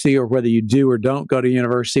university, or whether you do or don't go to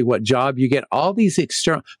university, what job you get, all these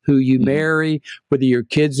external, who you marry, whether your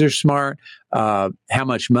kids are smart, how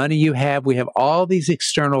much money you have. We have all these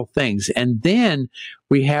external things. And then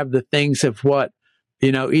we have the things of what,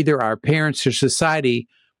 either our parents or society,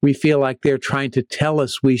 we feel like they're trying to tell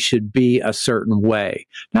us we should be a certain way.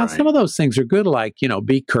 Now, some of those things are good, like,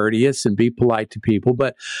 be courteous and be polite to people.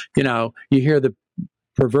 But, you hear the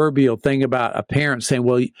proverbial thing about a parent saying,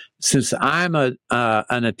 well, since I'm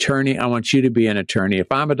an attorney, I want you to be an attorney.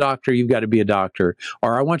 If I'm a doctor, you've got to be a doctor.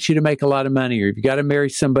 Or I want you to make a lot of money, or you've got to marry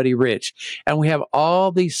somebody rich. And we have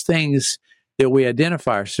all these things that we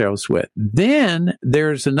identify ourselves with. Then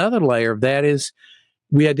there's another layer of that is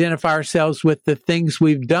we identify ourselves with the things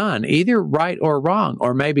we've done, either right or wrong.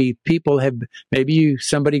 Or maybe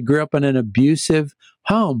somebody grew up in an abusive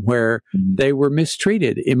home where they were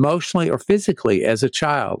mistreated emotionally or physically as a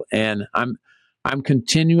child. And I'm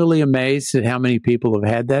continually amazed at how many people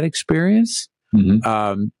have had that experience. It's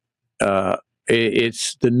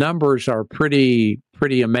the numbers are pretty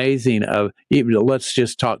amazing of even, let's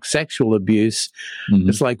just talk sexual abuse.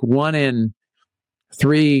 It's like 1 in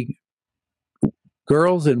 3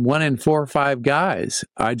 girls and 1 in 4 or 5 guys.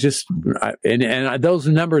 And those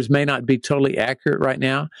numbers may not be totally accurate right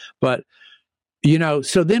now, but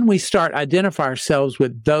so then we start identify ourselves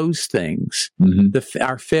with those things,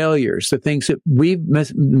 our failures, the things that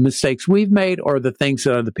mistakes we've made, or the things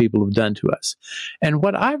that other people have done to us. And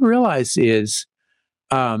what I've realized is,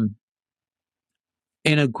 in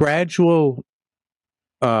a gradual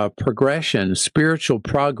progression, spiritual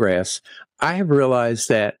progress, I have realized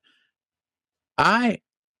that I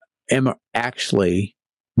am actually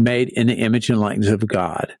made in the image and likeness of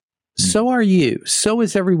God. So are you. So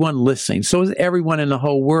is everyone listening. So is everyone in the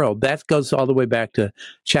whole world. That goes all the way back to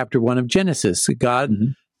chapter 1 of Genesis. God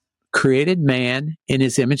created man in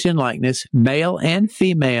his image and likeness, male and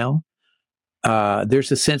female.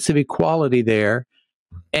 There's a sense of equality there.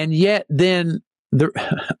 And yet then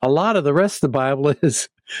a lot of the rest of the Bible is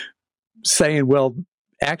saying, well,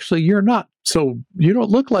 actually, you're not. So you don't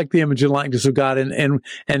look like the image and likeness of God. And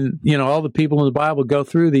all the people in the Bible go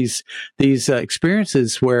through these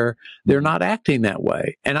experiences where they're not acting that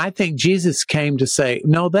way. And I think Jesus came to say,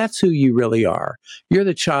 no, that's who you really are. You're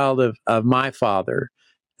the child of my Father.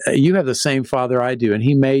 You have the same Father I do, and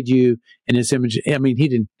he made you in his image. I mean, he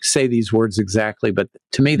didn't say these words exactly, but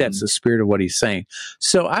to me, that's the spirit of what he's saying.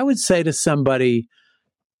 So I would say to somebody,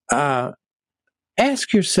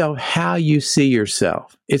 ask yourself how you see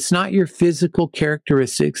yourself. It's not your physical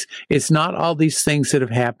characteristics. It's not all these things that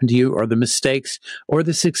have happened to you, or the mistakes or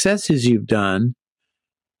the successes you've done.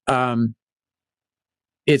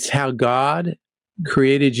 It's how God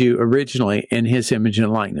created you originally in his image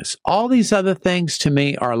and likeness. All these other things to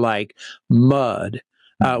me are like mud.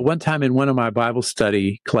 One time in one of my Bible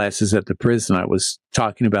study classes at the prison, I was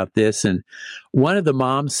talking about this, and one of the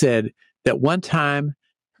moms said that one time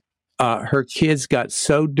her kids got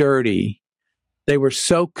so dirty, they were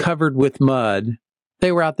so covered with mud,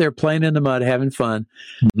 they were out there playing in the mud, having fun,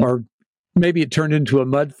 or maybe it turned into a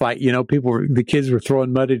mud fight. The kids were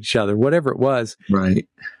throwing mud at each other, whatever it was. Right.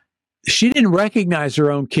 She didn't recognize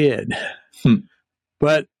her own kid,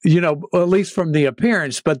 but, at least from the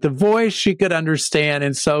appearance, but the voice she could understand.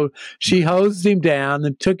 And so she hosed him down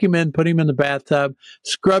and took him in, put him in the bathtub,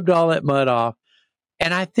 scrubbed all that mud off.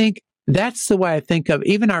 And I think that's the way I think of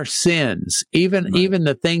even our sins, even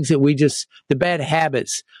the things that the bad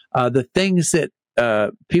habits, the things that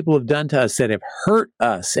people have done to us that have hurt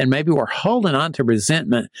us, and maybe we're holding on to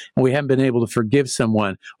resentment and we haven't been able to forgive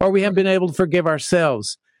someone, or we haven't been able to forgive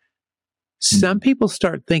ourselves. Some people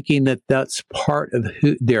start thinking that that's part of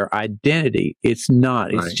their identity. It's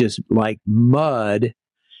not. It's just like mud,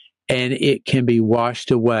 and it can be washed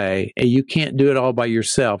away. And you can't do it all by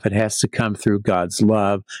yourself. It has to come through God's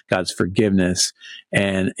love, God's forgiveness,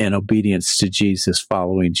 and obedience to Jesus,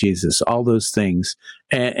 following Jesus, all those things.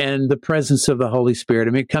 And the presence of the Holy Spirit.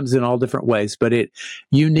 I mean, it comes in all different ways, but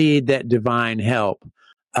you need that divine help.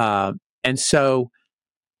 And so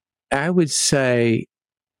I would say,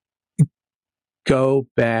 go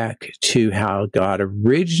back to how God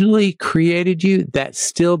originally created you. That's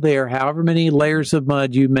still there. However many layers of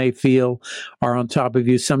mud you may feel are on top of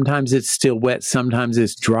you. Sometimes it's still wet. Sometimes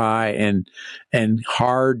it's dry and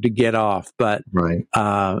hard to get off. But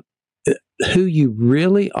who you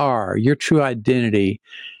really are, your true identity,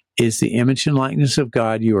 is the image and likeness of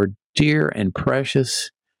God. You are dear and precious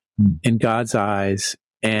in God's eyes.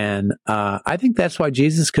 And I think that's why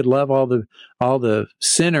Jesus could love all the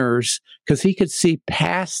sinners, because he could see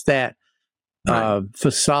past that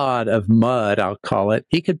facade of mud, I'll call it.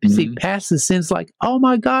 He could see past the sins, like, oh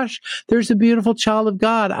my gosh, there's a beautiful child of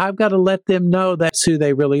God. I've got to let them know that's who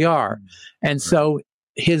they really are. And so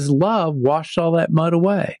his love washed all that mud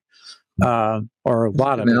away, or a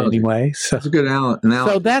lot of it anyway. So that's a good analogy.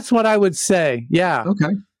 So that's what I would say. Yeah.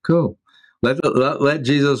 Okay, cool. Let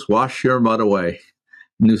Jesus wash your mud away.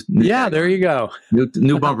 New there you go.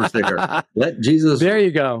 New bumper sticker. Let Jesus. There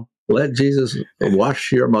you go. Let Jesus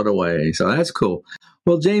wash your mud away. So that's cool.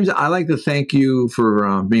 Well, James, I'd like to thank you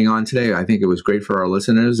for being on today. I think it was great for our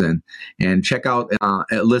listeners, and check out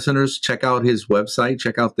listeners. Check out his website.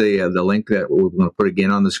 Check out the link that we're going to put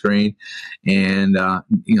again on the screen, and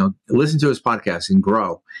listen to his podcast and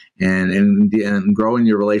grow and grow in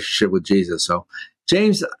your relationship with Jesus. So,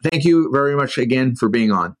 James, thank you very much again for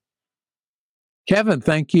being on. Kevin,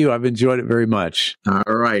 thank you. I've enjoyed it very much. All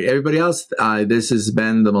right. Everybody else, this has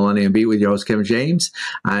been the Millennium Beat with your host, Kevin James.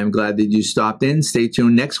 I'm glad that you stopped in. Stay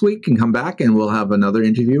tuned next week and come back, and we'll have another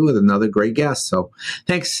interview with another great guest. So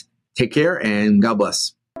thanks. Take care, and God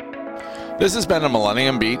bless. This has been a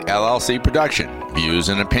Millennium Beat LLC production. Views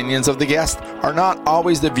and opinions of the guest are not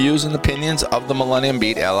always the views and opinions of the Millennium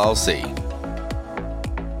Beat LLC.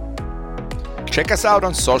 Check us out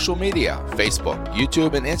on social media, Facebook,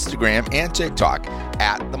 YouTube, and Instagram, and TikTok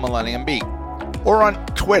at The Millennium Beat, or on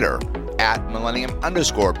Twitter at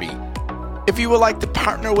Millennium_Beat. If you would like to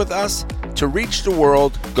partner with us to reach the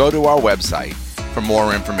world, go to our website for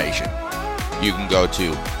more information. You can go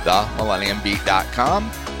to themillenniumbeat.com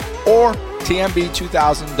or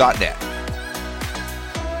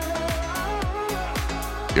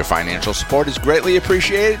tmb2000.net. Your financial support is greatly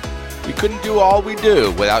appreciated. We couldn't do all we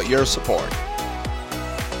do without your support.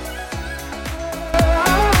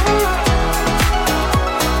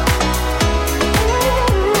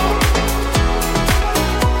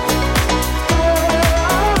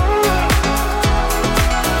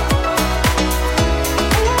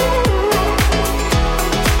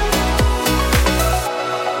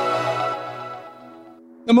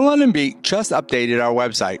 The Millennium Beat just updated our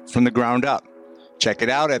website from the ground up. Check it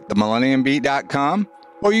out at themillenniumbeat.com,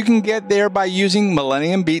 or you can get there by using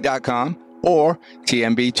millenniumbeat.com or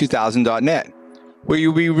tmb2000.net, where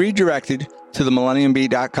you'll be redirected to the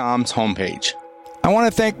millenniumbeat.com's homepage. I want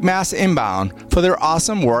to thank Mass Inbound for their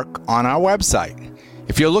awesome work on our website.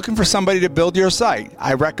 If you're looking for somebody to build your site,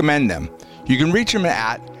 I recommend them. You can reach them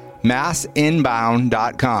at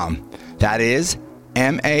massinbound.com. That is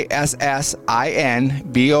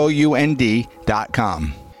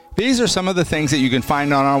massinbound.com. These are some of the things that you can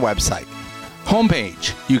find on our website.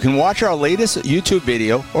 Homepage. You can watch our latest YouTube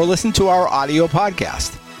video or listen to our audio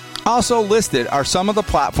podcast. Also listed are some of the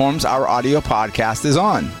platforms our audio podcast is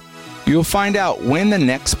on. You'll find out when the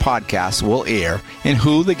next podcast will air and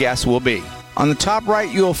who the guest will be. On the top right,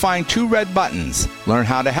 you will find two red buttons, Learn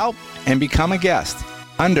How to Help and Become a Guest.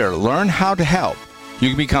 Under Learn How to Help, you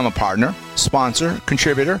can become a partner, sponsor,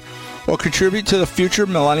 contributor, or contribute to the future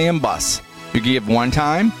Millennium Bus. You can give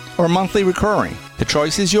one-time or monthly recurring. The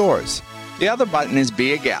choice is yours. The other button is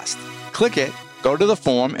Be a Guest. Click it, go to the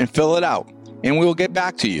form, and fill it out, and we will get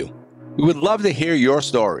back to you. We would love to hear your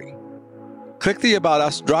story. Click the About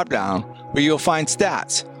Us drop-down where you'll find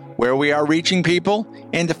stats, where we are reaching people,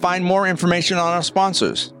 and to find more information on our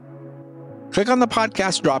sponsors. Click on the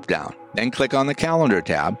podcast drop-down. Then click on the calendar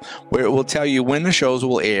tab where it will tell you when the shows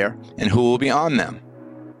will air and who will be on them.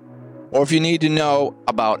 Or if you need to know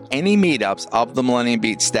about any meetups of the Millennium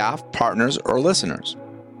Beat staff, partners, or listeners.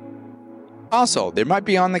 Also, there might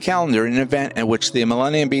be on the calendar an event at which the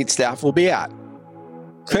Millennium Beat staff will be at.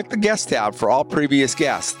 Click the Guest tab for all previous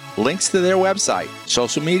guests, links to their website,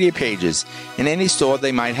 social media pages, and any store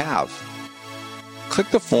they might have. Click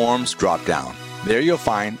the Forums drop-down. There you'll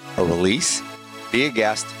find a release, be a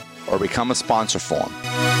guest, or become a sponsor form.